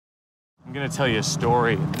I'm gonna tell you a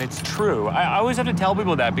story, and it's true. I always have to tell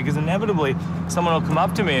people that because inevitably someone will come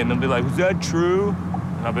up to me and they'll be like, "Was that true?"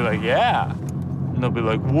 And I'll be like, "Yeah." And they'll be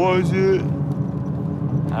like, "Was it?"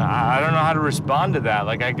 I don't know how to respond to that.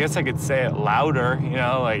 Like, I guess I could say it louder, you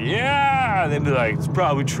know, like, "Yeah." They'd be like, "It's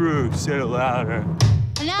probably true. Say it louder."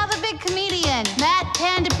 And now the big comedian, Matt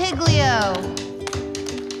Birbiglia.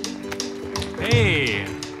 Hey,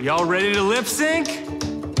 y'all ready to lip sync?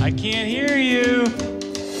 I can't hear you.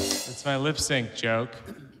 That's my lip sync joke.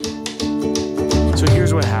 So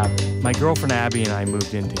here's what happened. My girlfriend Abby and I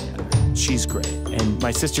moved in together. She's great. And my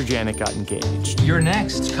sister Janet got engaged. You're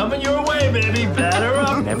next. Coming your way, baby. Batter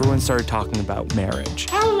up. And everyone started talking about marriage.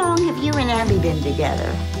 How long have you and Abby been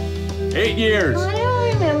together? 8 years. I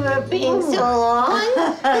don't remember it being so long.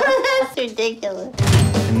 That's ridiculous.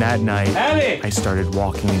 And that night, Abby! I started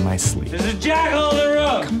walking in my sleep. There's a jackal in the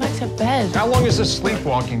room. Come back to bed. How long has this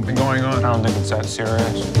sleepwalking been going on? I don't think it's that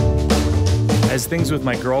serious. As things with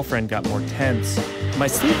my girlfriend got more tense, my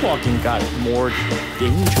sleepwalking got more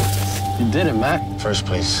dangerous. You did it, Matt. First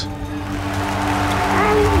place.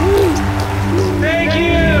 Thank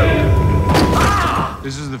you!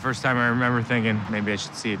 This is the first time I remember thinking, maybe I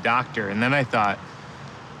should see a doctor. And then I thought,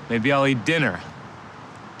 maybe I'll eat dinner.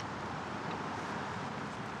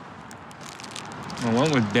 I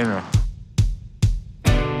went with dinner.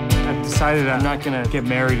 I've decided I'm not gonna get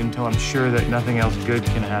married until I'm sure that nothing else good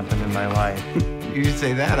can happen in my life. You should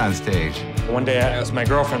say that on stage. One day I asked my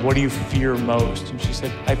girlfriend, "What do you fear most?" And she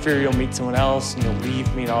said, "I fear you'll meet someone else and you'll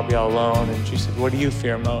leave me and I'll be all alone." And she said, "What do you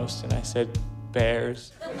fear most?" And I said,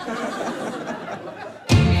 "Bears."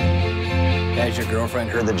 Has your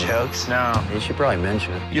girlfriend heard the jokes? No. You should probably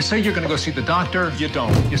mention it. You say you're gonna go see the doctor, you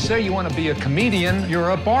don't. You say you want to be a comedian,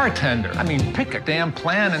 you're a bartender. I mean, pick a damn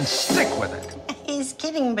plan and stick with it. He's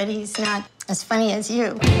kidding, but he's not as funny as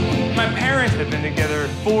you. My parents have been together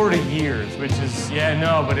 40 years, which is, yeah,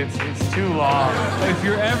 no, but it's too long. If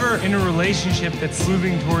you're ever in a relationship that's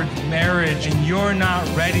moving towards marriage and you're not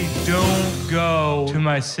ready, don't go to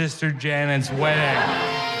my sister Janet's wedding.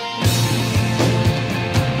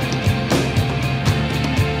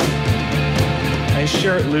 Nice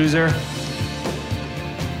shirt, loser.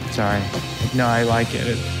 Sorry. No, I like it.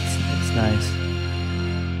 It's nice.